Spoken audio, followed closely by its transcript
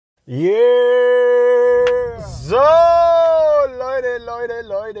Yeah! So,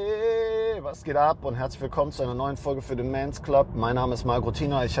 Leute, was geht ab und herzlich willkommen zu einer neuen Folge für den MansClub. Mein Name ist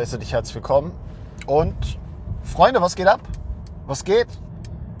MaNNESKRAFT, ich heiße dich herzlich willkommen. Und Freunde, was geht ab? Was geht?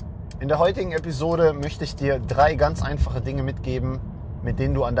 In der heutigen Episode möchte ich dir 3 ganz einfache Dinge mitgeben, mit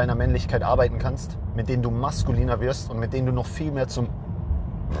denen du an deiner Männlichkeit arbeiten kannst, mit denen du maskuliner wirst und mit denen du noch viel mehr zum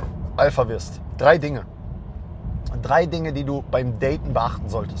Alpha wirst. 3 Dinge. 3 Dinge, die du beim Daten beachten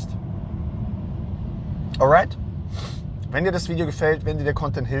solltest. Alright? Wenn dir das Video gefällt, wenn dir der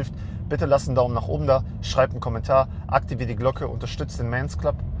Content hilft, bitte lass einen Daumen nach oben da, schreib einen Kommentar, aktiviere die Glocke, unterstütze den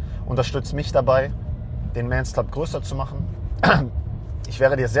MansClub, unterstütze mich dabei, den MansClub größer zu machen. Ich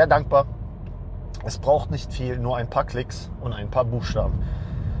wäre dir sehr dankbar. Es braucht nicht viel, nur ein paar Klicks und ein paar Buchstaben.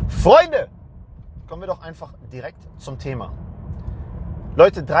 Freunde, kommen wir doch einfach direkt zum Thema.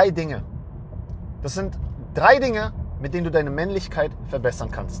 Leute, 3 Dinge. Das sind 3 Dinge, mit denen du deine Männlichkeit verbessern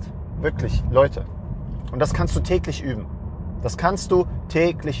kannst. Wirklich, Leute. Und das kannst du täglich üben.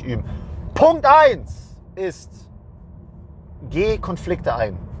 Punkt 1 ist, geh Konflikte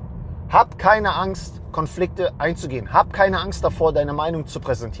ein. Hab keine Angst, Konflikte einzugehen. Hab keine Angst davor, deine Meinung zu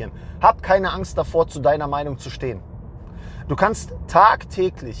präsentieren. Hab keine Angst davor, zu deiner Meinung zu stehen. Du kannst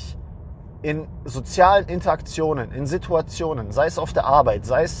tagtäglich in sozialen Interaktionen, in Situationen, sei es auf der Arbeit,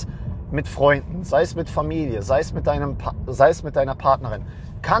 sei es mit Freunden, sei es mit Familie, sei es mit deiner Partnerin,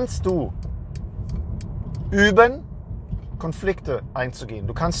 kannst du üben, Konflikte einzugehen.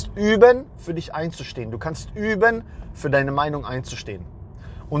 Du kannst üben, für dich einzustehen. Du kannst üben, für deine Meinung einzustehen.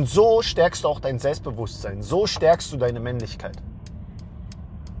 Und so stärkst du auch dein Selbstbewusstsein. So stärkst du deine Männlichkeit.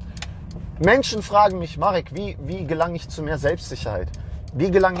 Menschen fragen mich, Marek, wie gelange ich zu mehr Selbstsicherheit?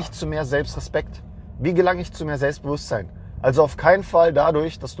 Wie gelange ich zu mehr Selbstrespekt? Wie gelange ich zu mehr Selbstbewusstsein? Also auf keinen Fall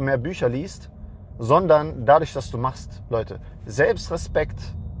dadurch, dass du mehr Bücher liest, sondern dadurch, dass du machst, Leute. Selbstrespekt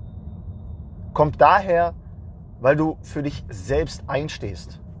kommt daher, weil du für dich selbst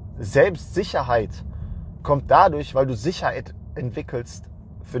einstehst. Selbstsicherheit kommt dadurch, weil du Sicherheit entwickelst,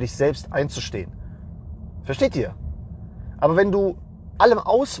 für dich selbst einzustehen. Versteht ihr? Aber wenn du allem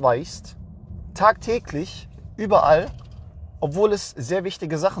ausweichst, tagtäglich, überall, obwohl es sehr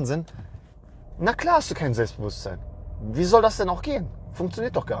wichtige Sachen sind, na klar hast du kein Selbstbewusstsein. Wie soll das denn auch gehen?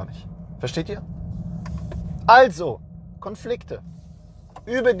 Funktioniert doch gar nicht. Versteht ihr? Also, Konflikte.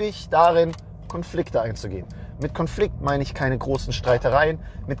 Übe dich darin, Konflikte einzugehen. Mit Konflikt meine ich keine großen Streitereien.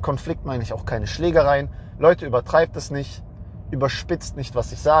 Mit Konflikt meine ich auch keine Schlägereien. Leute, übertreibt es nicht. Überspitzt nicht,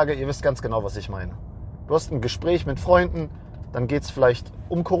 was ich sage. Ihr wisst ganz genau, was ich meine. Du hast ein Gespräch mit Freunden, dann geht es vielleicht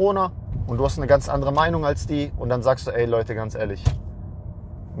um Corona und du hast eine ganz andere Meinung als die und dann sagst du, ey Leute, ganz ehrlich,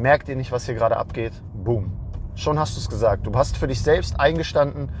 merkt ihr nicht, was hier gerade abgeht? Boom. Schon hast du es gesagt. Du hast für dich selbst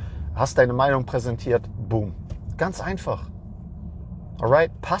eingestanden, hast deine Meinung präsentiert. Boom. Ganz einfach.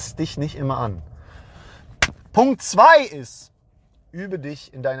 Alright? Passt dich nicht immer an. Punkt 2 ist, übe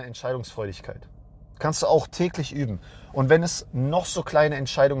dich in deiner Entscheidungsfreudigkeit. Kannst du auch täglich üben. Und wenn es noch so kleine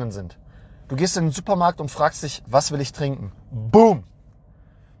Entscheidungen sind. Du gehst in den Supermarkt und fragst dich, was will ich trinken? Boom.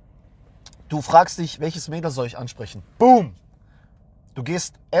 Du fragst dich, welches Mädel soll ich ansprechen? Boom. Du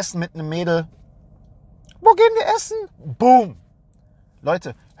gehst essen mit einem Mädel. Wo gehen wir essen? Boom.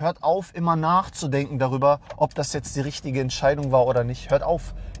 Leute, hört auf, immer nachzudenken darüber, ob das jetzt die richtige Entscheidung war oder nicht. Hört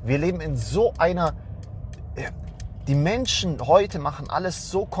auf. Wir leben in so einer... Die Menschen heute machen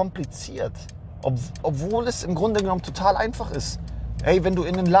alles so kompliziert. Obwohl es im Grunde genommen total einfach ist. Ey, wenn du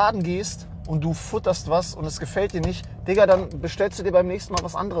in den Laden gehst und du futterst was und es gefällt dir nicht, Digga, dann bestellst du dir beim nächsten Mal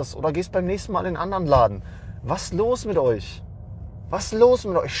was anderes oder gehst beim nächsten Mal in einen anderen Laden. Was los mit euch? Was los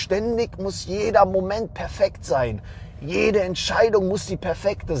mit euch? Ständig muss jeder Moment perfekt sein. Jede Entscheidung muss die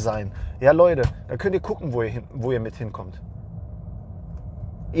perfekte sein. Ja, Leute, da könnt ihr gucken, wo ihr mit hinkommt.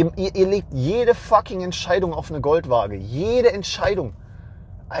 Ihr legt jede fucking Entscheidung auf eine Goldwaage. Jede Entscheidung.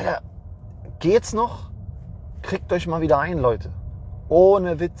 Alter, geht's noch? Kriegt euch mal wieder ein, Leute.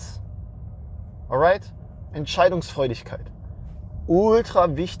 Ohne Witz. Alright? Entscheidungsfreudigkeit.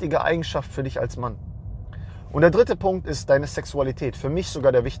 Ultra wichtige Eigenschaft für dich als Mann. Und der 3. Punkt ist deine Sexualität. Für mich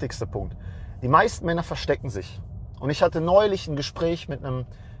sogar der wichtigste Punkt. Die meisten Männer verstecken sich. Und ich hatte neulich ein Gespräch mit einem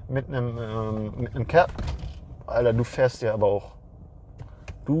Kerl. Alter, du fährst ja aber auch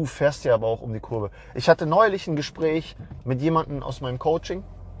um die Kurve. Ich hatte neulich ein Gespräch mit jemandem aus meinem Coaching.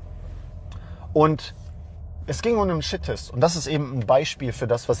 Und es ging um einen Shit-Test. Und das ist eben ein Beispiel für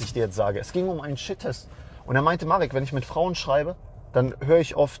das, was ich dir jetzt sage. Es ging um einen Shit-Test. Und er meinte, Marek, wenn ich mit Frauen schreibe, dann höre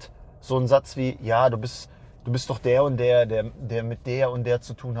ich oft so einen Satz wie, ja, du bist doch der und der mit der und der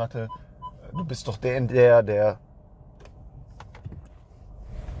zu tun hatte. Du bist doch der und der...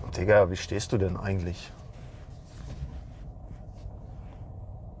 Digga, wie stehst du denn eigentlich?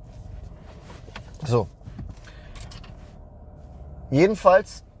 So.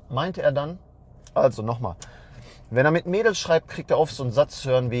 Jedenfalls meinte er dann, also nochmal, wenn er mit Mädels schreibt, kriegt er oft so einen Satz zu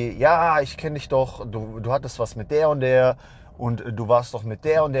hören wie, ja, ich kenne dich doch, du hattest was mit der und du warst doch mit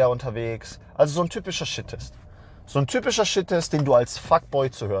der und der unterwegs. Also so ein typischer Shit-Test. So ein typischer Shit-Test, den du als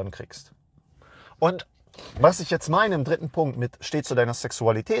Fuckboy zu hören kriegst. Und was ich jetzt meine im dritten Punkt mit steh zu deiner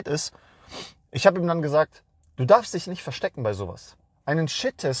Sexualität ist, ich habe ihm dann gesagt, du darfst dich nicht verstecken bei sowas. Einen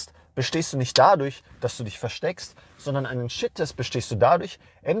Shit-Test bestehst du nicht dadurch, dass du dich versteckst, sondern einen Shit-Test bestehst du dadurch,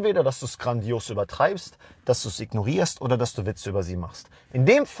 entweder, dass du es grandios übertreibst, dass du es ignorierst oder dass du Witze über sie machst. In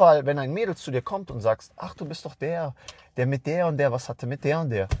dem Fall, wenn ein Mädel zu dir kommt und sagst, ach, du bist doch der mit der und der was hatte, mit der und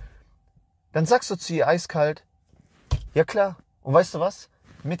der, dann sagst du zu ihr eiskalt, ja klar, und weißt du was?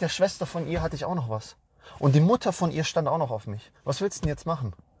 Mit der Schwester von ihr hatte ich auch noch was. Und die Mutter von ihr stand auch noch auf mich. Was willst du denn jetzt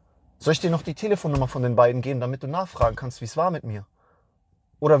machen? Soll ich dir noch die Telefonnummer von den beiden geben, damit du nachfragen kannst, wie es war mit mir?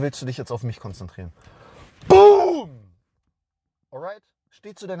 Oder willst du dich jetzt auf mich konzentrieren? Boom! Alright?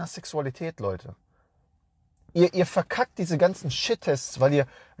 Steht zu deiner Sexualität, Leute. Ihr verkackt diese ganzen Shit-Tests, weil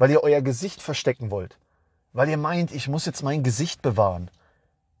ihr euer Gesicht verstecken wollt. Weil ihr meint, ich muss jetzt mein Gesicht bewahren.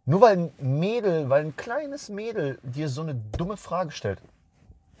 Nur weil ein kleines Mädel dir so eine dumme Frage stellt.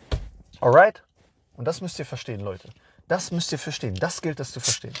 Alright? Und das müsst ihr verstehen, Leute. Das müsst ihr verstehen. Das gilt es zu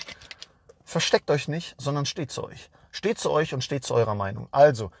verstehen. Versteckt euch nicht, sondern steht zu euch. Steht zu euch und steht zu eurer Meinung.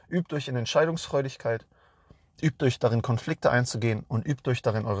 Also, übt euch in Entscheidungsfreudigkeit, übt euch darin, Konflikte einzugehen und übt euch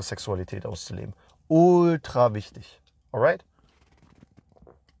darin, eure Sexualität auszuleben. Ultra wichtig. Alright?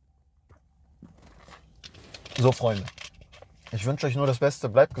 So, Freunde. Ich wünsche euch nur das Beste.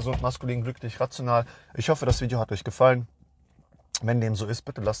 Bleibt gesund, maskulin, glücklich, rational. Ich hoffe, das Video hat euch gefallen. Wenn dem so ist,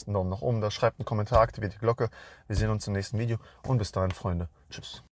 bitte lasst einen Daumen nach oben da, schreibt einen Kommentar, aktiviert die Glocke. Wir sehen uns im nächsten Video und bis dahin, Freunde. Tschüss.